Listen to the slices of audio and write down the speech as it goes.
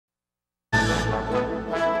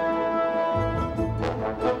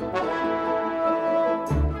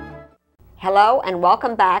Hello and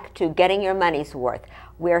welcome back to Getting Your Money's Worth.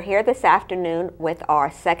 We're here this afternoon with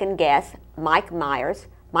our second guest, Michael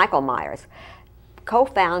Meyers,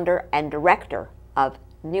 co-founder and director of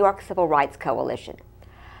New York Civil Rights Coalition.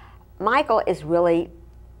 Michael is really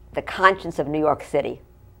the conscience of New York City.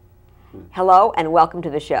 Hello and welcome to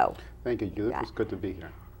the show. Thank you, Judith. It's good to be here.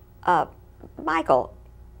 Michael,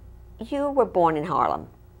 you were born in Harlem.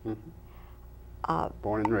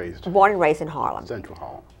 Born and raised. Born and raised in Harlem. Central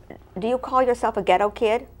Harlem. Do you call yourself a ghetto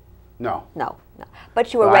kid? No. No.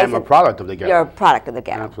 But you were raised. I'm a product of the ghetto. You're a product of the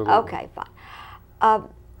ghetto. Absolutely. Okay, fine.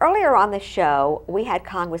 Earlier on the show, we had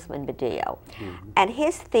Congressman Badillo, and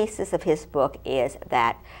his thesis of his book is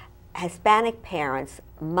that Hispanic parents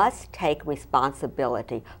must take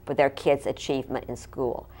responsibility for their kids' achievement in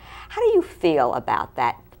school. How do you feel about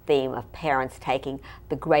that theme of parents taking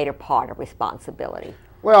the greater part of responsibility?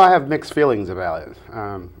 Well, I have mixed feelings about it.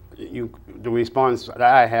 The response that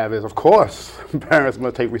I have is, of course, parents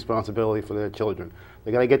must take responsibility for their children.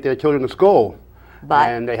 They got to get their children to school,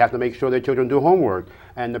 and they have to make sure their children do homework.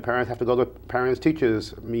 And the parents have to go to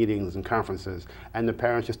parents-teachers meetings and conferences, and the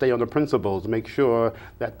parents should stay on the principals to make sure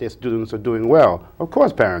that their students are doing well. Of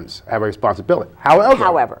course, parents have a responsibility.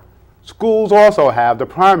 However, schools also have the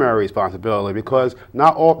primary responsibility, because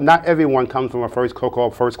not everyone comes from a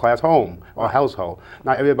so-called first-class home or household.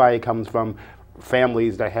 Not everybody comes from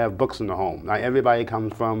families that have books in the home. Not everybody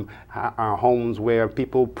comes from homes where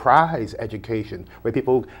people prize education, where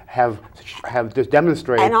people have just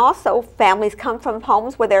demonstrated. And also families come from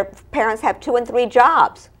homes where their parents have 2 and 3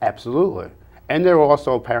 jobs. Absolutely. And there are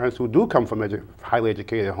also parents who do come from highly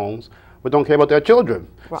educated homes but don't care about their children.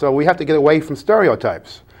 Right. So we have to get away from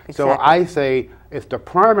stereotypes. Exactly. So I say it's the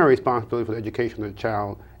primary responsibility for the education of the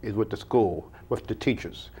child is with the school, with the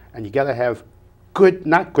teachers. And you got to have good,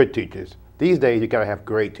 not good teachers. These days, you got to have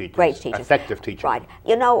great teachers, effective teachers. Right.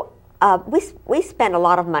 You know, we spend a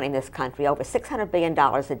lot of money in this country, over $600 billion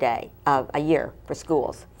a year for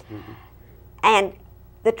schools. And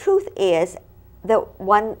the truth is,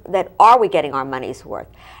 are we getting our money's worth?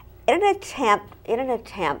 In an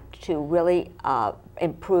attempt to really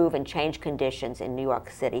improve and change conditions in New York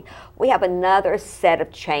City, we have another set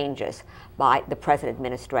of changes by the present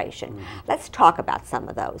administration. Let's talk about some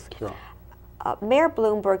of those. Sure. Mayor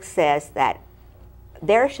Bloomberg says that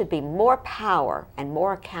there should be more power and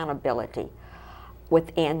more accountability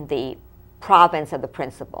within the province of the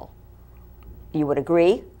principal. You would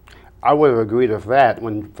agree? I would have agreed with that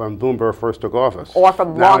when Bloomberg first took office. Or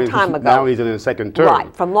from long time ago. Now he's in his second term.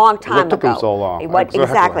 Right, from long time ago. What took him so long?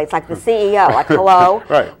 Exactly, it's like the CEO, like hello.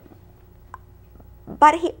 Right.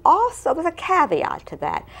 But he also, there's a caveat to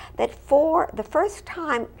that, that for the first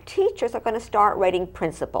time, teachers are going to start rating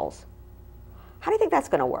principals. How do you think that's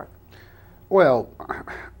going to work? Well,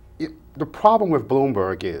 the problem with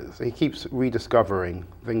Bloomberg is he keeps rediscovering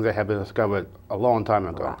things that have been discovered a long time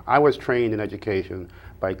ago. Right. I was trained in education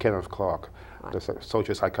by Kenneth Clark, the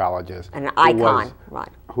social psychologist. An icon,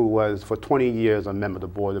 who was for 20 years a member of the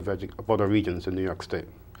Board of Regents in New York State.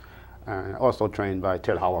 Also trained by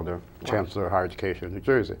Ted Hollander, Chancellor of Higher Education in New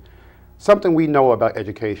Jersey. Something we know about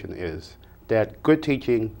education is that good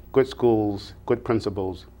teaching, good schools, good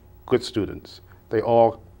principals, good students, they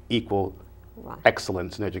all equal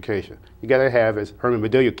excellence in education. You got to have, as Herman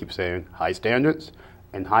Badillo keeps saying, high standards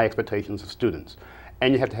and high expectations of students.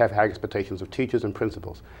 And you have to have high expectations of teachers and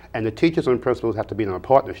principals. And the teachers and principals have to be in a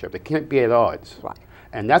partnership. They can't be at odds. Right.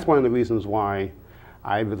 And that's one of the reasons why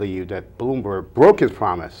I believe that Bloomberg broke his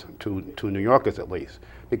promise to New Yorkers, at least,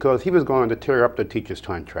 because he was going to tear up the teachers'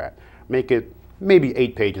 contract, make it maybe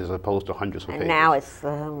 8 pages as opposed to hundreds of pages. And now it's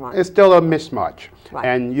still a mismatch. Right.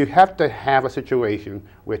 And you have to have a situation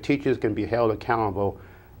where teachers can be held accountable,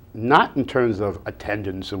 not in terms of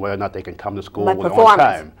attendance and whether or not they can come to school on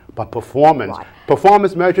time, but performance. Right.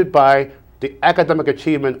 Performance measured by the academic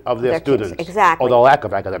achievement of their students. Exactly. Or the lack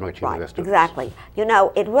of academic achievement of their students. Exactly. You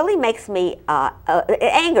know, it really makes me, it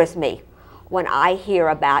angers me when I hear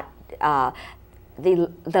about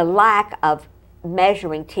the lack of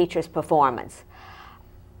measuring teachers' performance.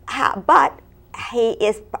 But he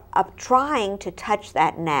is trying to touch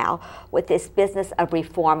that now with this business of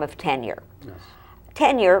reform of tenure. Yes.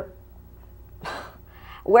 Tenure,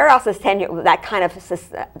 where else does tenure, that kind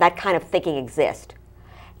of thinking exist?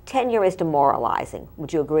 Tenure is demoralizing.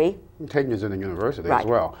 Would you agree? Tenure is in the university as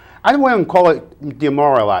well. I wouldn't call it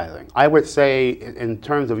demoralizing. I would say, in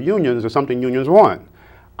terms of unions, there's something unions want.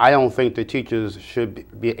 I don't think the teachers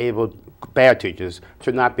should be able, bad teachers,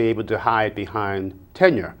 should not be able to hide behind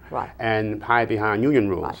tenure Right. and hide behind union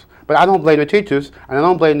rules. Right. But I don't blame the teachers, and I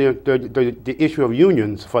don't blame the issue of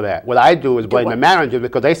unions for that. What I do is blame the managers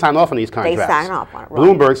because they sign off on these contracts. They sign off on it, right.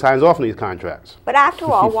 Bloomberg signs off on these contracts. But after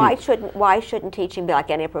all, why shouldn't teaching be like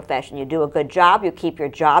any profession? You do a good job, you keep your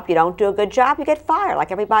job. You don't do a good job, you get fired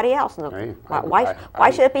like everybody else.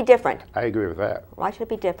 Why should it be different? I agree with that. Why should it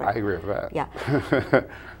be different? I agree with that. Yeah.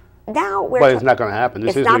 Now but it's not going to happen.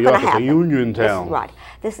 This is New York. It's a union town. Right.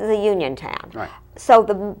 This is a union town. Right. So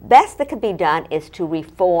the best that can be done is to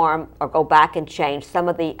reform or go back and change some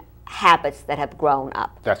of the habits that have grown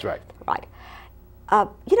up. That's right. Right.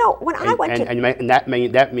 You know, when I went to... And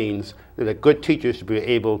that means that a good teacher should be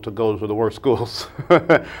able to go to the worst schools.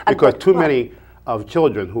 Because too many of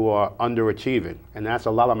children who are underachieving, and that's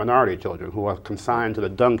a lot of minority children who are consigned to the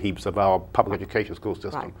dung heaps of our public education school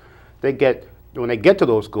system. Right. When they get to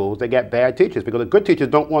those schools, they get bad teachers because the good teachers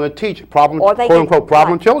don't want to teach quote-unquote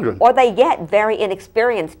problem children. Or they get very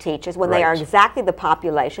inexperienced teachers when they are exactly the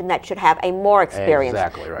population that should have a more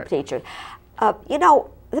experienced teacher. You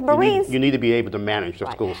know, the Marines... You need to be able to manage the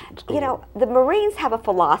schools. You know, the Marines have a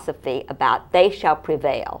philosophy about they shall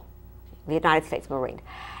prevail, the United States Marine.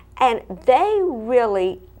 And they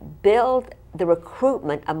really build the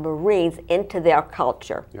recruitment of Marines into their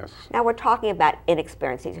culture. Yes. Now we're talking about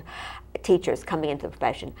inexperienced teachers coming into the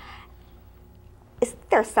profession. Is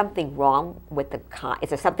there something wrong with the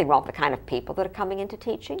kind of people that are coming into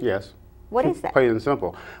teaching? Yes. What is that? Plain and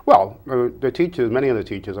simple. Well, the teachers, many of the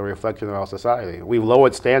teachers are a reflection of our society. We've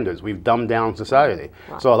lowered standards. We've dumbed down society.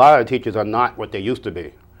 Right. So a lot of the teachers are not what they used to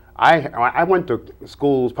be. I went to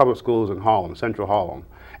schools, public schools in Harlem, Central Harlem,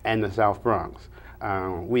 and the South Bronx.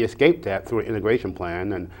 We escaped that through an integration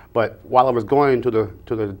plan, but while I was going to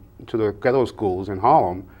the ghetto schools in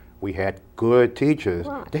Harlem, we had good teachers.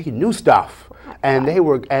 Right. They knew stuff, and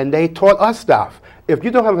they taught us stuff. If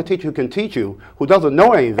you don't have a teacher who can teach you, who doesn't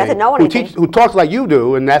know anything, who talks like you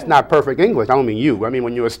do, and that's not perfect English. I don't mean you. I mean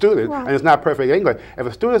when you're a student, and it's not perfect English. If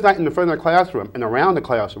a student's not in the front of the classroom and around the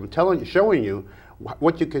classroom, showing you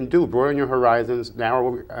what you can do, broaden your horizons,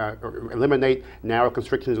 eliminate narrow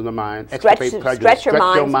constrictions of the mind, stretch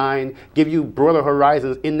your mind, give you broader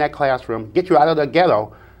horizons in that classroom, get you out of the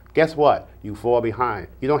ghetto. Guess what? You fall behind.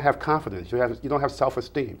 You don't have confidence. You don't have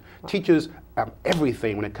self-esteem. Right. Teachers have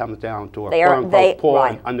everything when it comes down to a quote-unquote poor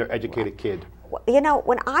and undereducated kid. You know,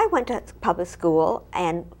 when I went to public school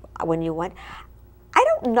and when you went, I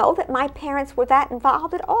don't know that my parents were that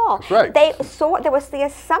involved at all. That's right. There was the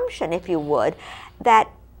assumption, if you would, that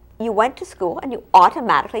you went to school and you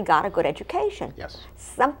automatically got a good education. Yes.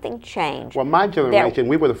 Something changed. Well, my generation,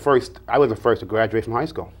 we were the first. I was the first to graduate from high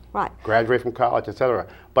school. Right. Graduate from college, etc.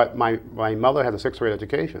 But my mother had a sixth-grade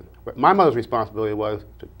education. But my mother's responsibility was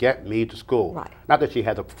to get me to school. Right. Not that she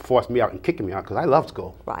had to force me out and kick me out, because I loved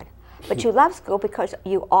school. Right. But you loved school because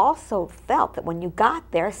you also felt that when you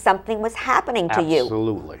got there, something was happening to you.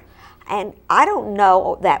 Absolutely. And I don't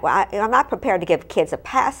know that, I'm not prepared to give kids a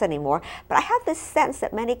pass anymore, but I have this sense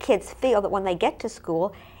that many kids feel that when they get to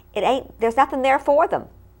school, there's nothing there for them.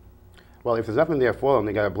 Well, if there's nothing there for them,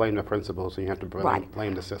 they got to blame the principals, and you have to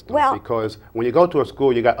blame the system. Well, because when you go to a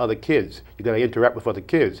school, you got other kids. You got to interact with other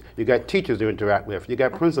kids. You got teachers to interact with. You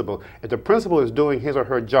got principals. If the principal is doing his or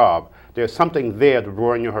her job, there's something there to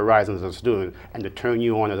broaden your horizons as a student and to turn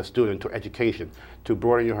you on as a student to education, to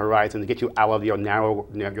broaden your horizons, to get you out of your narrow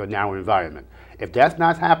environment. If that's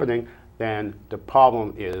not happening, then the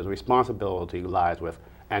problem is responsibility lies with,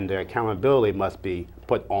 and the accountability must be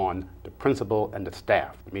put on the principal and the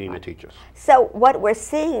staff, meaning the teachers. So what we're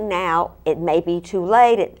seeing now, it may be too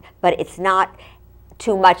late, but it's not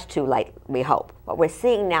too much too late, we hope. What we're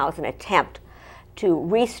seeing now is an attempt to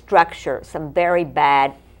restructure some very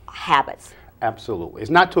bad habits. Absolutely.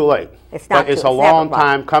 It's not too late. It's not but it's a long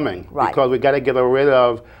time coming because we got to get rid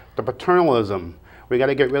of the paternalism. We got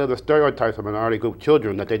to get rid of the stereotypes of minority group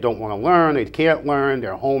children that they don't want to learn, they can't learn,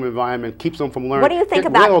 their home environment keeps them from learning. What do you think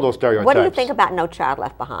about all those stereotypes? What do you think about No Child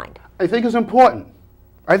Left Behind? I think it's important.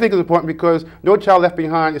 I think it's important because No Child Left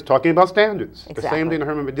Behind is talking about standards. Exactly. The same thing that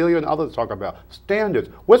Herman Bedelia and others talk about. Standards.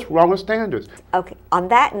 What's wrong with standards? Okay. On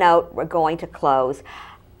that note, we're going to close.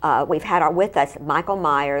 We've had with us Michael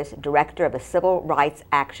Meyers, Director of the Civil Rights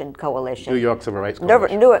Action Coalition. New York Civil Rights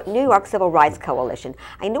Coalition. New York Civil Rights Coalition.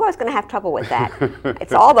 I knew I was going to have trouble with that.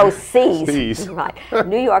 It's all those C's. C's. Right.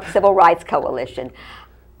 New York Civil Rights Coalition,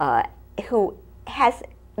 who has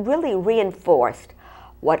really reinforced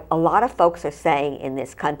what a lot of folks are saying in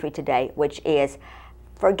this country today, which is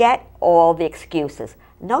forget all the excuses.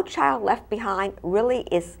 No Child Left Behind really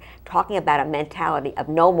is talking about a mentality of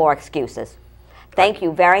no more excuses. Thank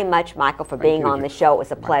you very much, Michael, for being on the show. It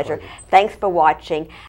was a pleasure. Thanks for watching.